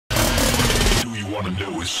wanna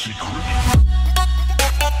know a secret?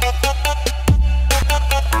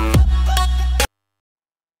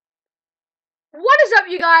 What is up,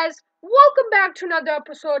 you guys? Welcome back to another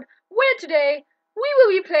episode where today we will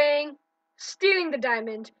be playing Stealing the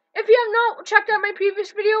Diamond. If you have not checked out my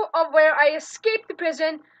previous video of where I escaped the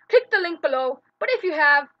prison, click the link below. But if you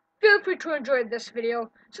have, feel free to enjoy this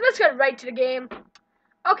video. So let's get right to the game.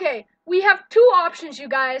 Okay, we have two options, you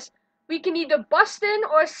guys. We can either bust in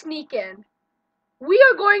or sneak in. We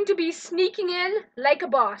are going to be sneaking in like a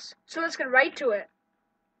boss. So let's get right to it.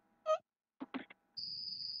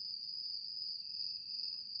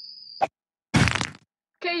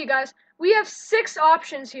 Okay, you guys, we have 6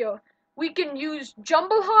 options here. We can use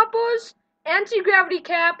jumble hoppers, anti-gravity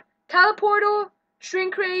cap, teleporter,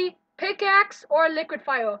 shrink ray, pickaxe, or liquid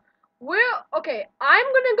fire. Okay, I'm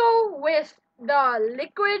gonna go with the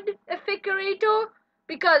liquid efficerator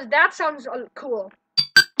because that sounds cool.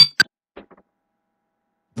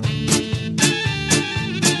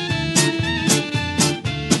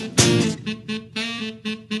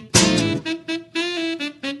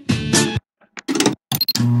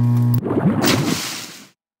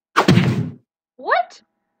 What?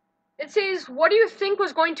 It says, what do you think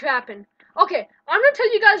was going to happen? Okay, I'm gonna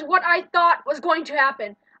tell you guys what I thought was going to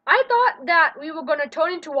happen. I thought that we were gonna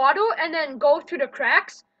turn into water and then go through the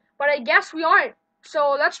cracks, but I guess we aren't.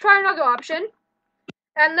 So let's try another option.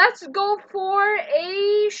 And let's go for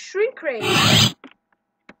a shrink ray.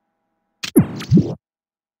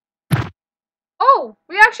 Oh,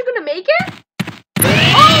 we're actually gonna make it?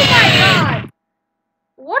 Oh my god!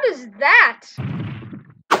 What is that?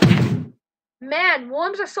 Man,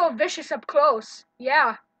 worms are so vicious up close.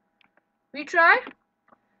 Yeah. Retry.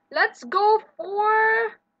 Let's go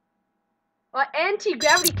for an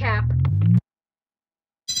anti-gravity cap.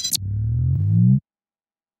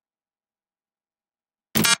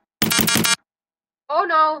 Oh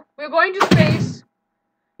no, we're going to space.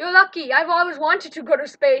 You're lucky, I've always wanted to go to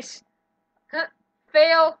space. Huh.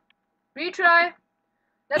 Fail. Retry.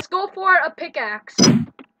 Let's go for a pickaxe.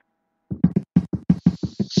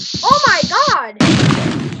 Oh my god!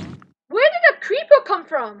 Where did a creeper come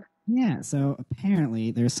from? Yeah, so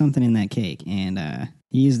apparently there's something in that cake, and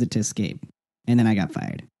he used it to escape. And then I got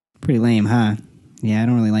fired. Pretty lame, huh? Yeah, I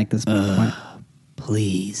don't really like this.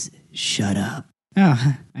 Please shut up.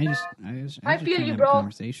 Oh, I feel trying you, to have bro. A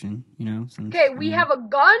conversation, you know. Since, Okay, we have a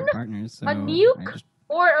gun, we're partners, so a nuke,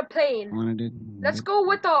 or a plane. Let's go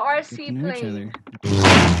with the RC plane.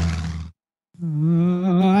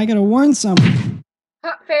 I gotta warn someone.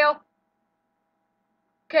 Huh, fail.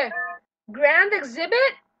 Okay, Grand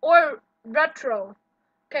Exhibit or Retro?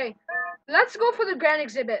 Okay, let's go for the Grand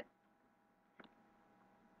Exhibit.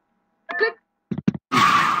 Click.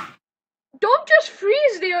 Don't just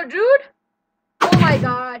freeze there, dude. Oh my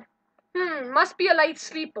god. Must be a light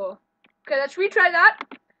sleeper. Okay, let's retry that.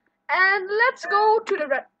 And let's go to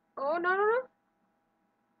the oh, no.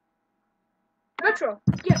 Retro.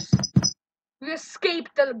 Yes. We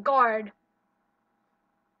escaped the guard.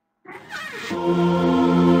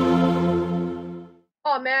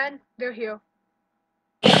 Oh man, they're here.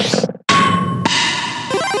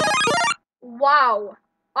 Wow.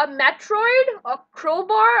 A Metroid, a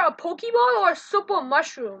crowbar, a Pokeball, or a super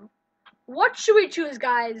mushroom? What should we choose,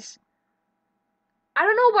 guys? I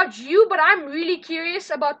don't know about you, but I'm really curious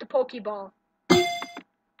about the Pokeball.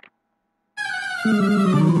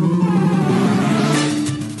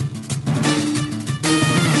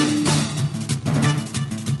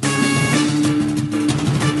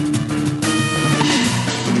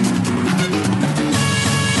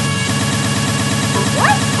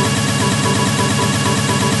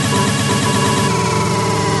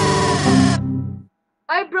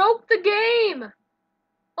 I broke the game!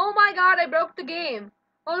 Oh my god, I broke the game.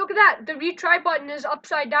 Oh, look at that. The retry button is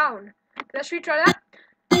upside down. Let's retry that.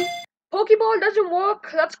 Pokeball doesn't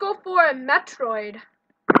work. Let's go for a Metroid.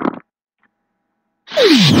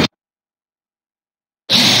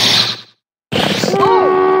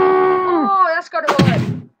 Oh, that's gotta work.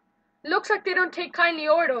 Looks like they don't take kindly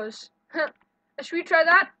orders. Let's retry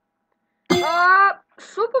that.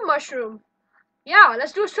 Super Mushroom. Yeah,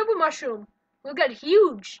 let's do a Super Mushroom. We'll get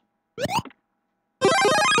huge.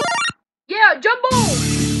 Yeah, Jumbo!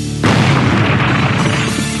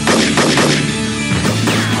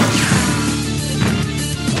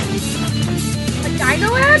 A Dino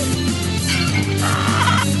Land?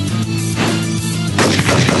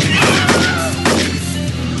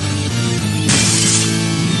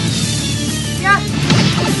 Yeah.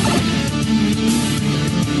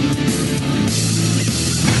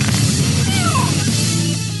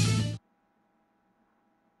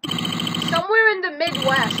 Somewhere in the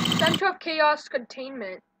Midwest. Center of Chaos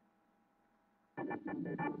Containment.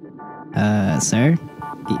 Sir?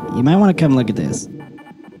 You might want to come look at this.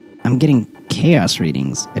 I'm getting chaos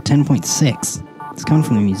readings at 10.6. It's coming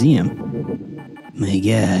from the museum. My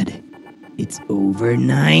god. It's over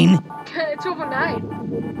 9? It's over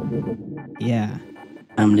 9. Yeah.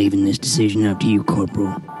 I'm leaving this decision up to you,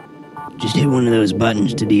 Corporal. Just hit one of those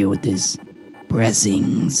buttons to deal with this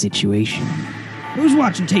pressing situation. Who's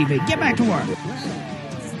watching TV? Get back to work!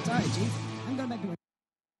 Sorry, Chief. I'm going back to work.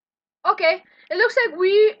 Okay, it looks like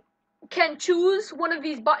we can choose one of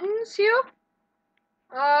these buttons here.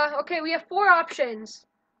 Okay, we have 4 options.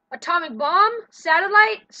 Atomic bomb,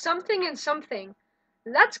 satellite, something, and something.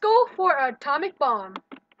 Let's go for atomic bomb.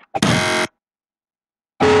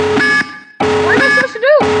 What am I supposed to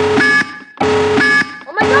do?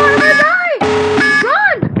 Oh my god, I'm gonna die!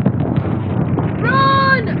 Run!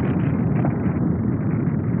 Run!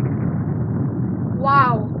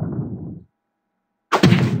 Wow.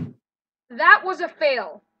 That was a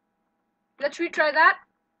fail. Let's retry that.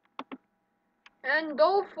 And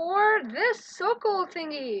go for this circle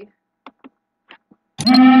thingy.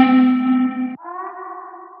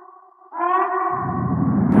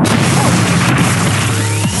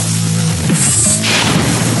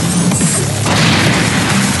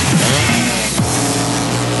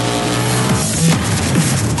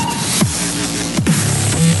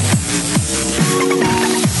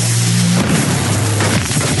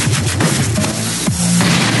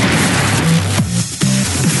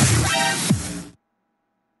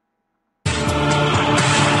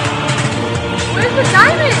 Where's the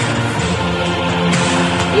diamond?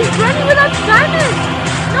 He's running without the diamond!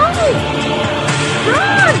 No!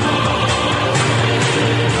 Run!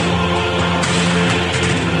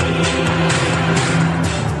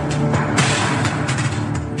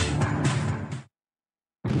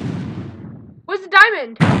 Where's the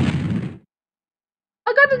diamond? I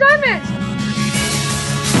got the diamond!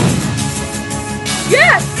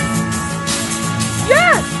 Yes!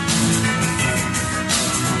 Yes!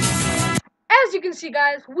 As you can see,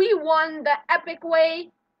 guys, we won the epic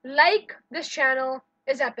way. Like this channel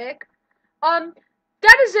is epic.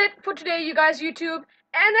 That is it for today, you guys, YouTube.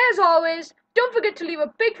 And as always, don't forget to leave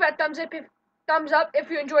a big fat thumbs up if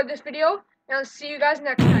you enjoyed this video. And I'll see you guys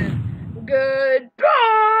next time.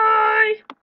 Goodbye!